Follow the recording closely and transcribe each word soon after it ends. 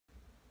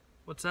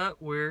What's up?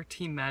 We're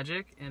Team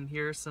Magic, and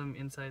here are some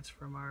insights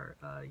from our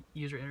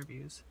user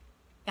interviews.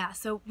 Yeah,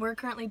 so we're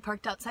currently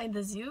parked outside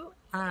the zoo.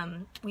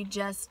 We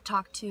just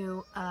talked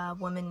to a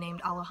woman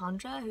named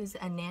Alejandra, who's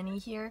a nanny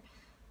here.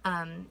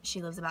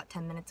 She lives about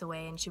 10 minutes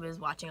away, and she was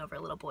watching over a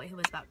little boy who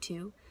was about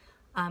 2.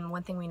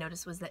 One thing we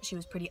noticed was that she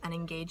was pretty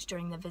unengaged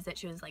during the visit.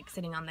 She was like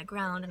sitting on the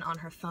ground and on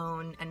her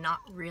phone and not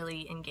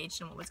really engaged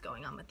in what was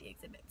going on with the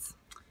exhibits.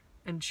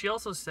 And she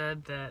also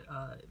said that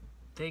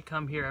they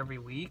come here every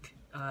week,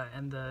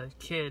 and the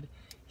kid,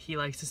 he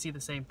likes to see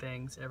the same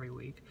things every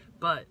week,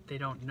 but they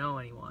don't know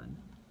anyone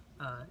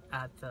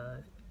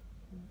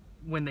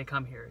when they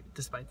come here,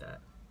 despite that.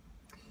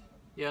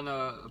 Yeah, and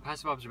a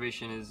passive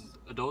observation is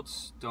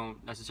adults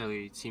don't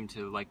necessarily seem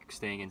to like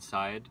staying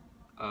inside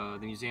the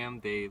museum.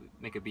 They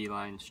make a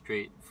beeline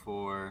straight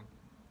for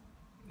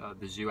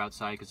the zoo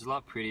outside because it's a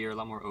lot prettier, a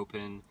lot more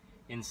open.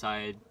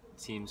 Inside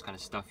seems kind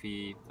of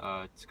stuffy.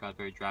 It's got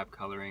very drab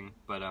coloring,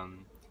 but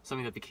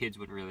something that the kids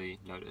wouldn't really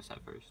notice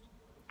at first.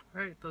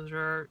 All right, those are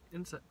our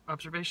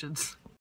observations.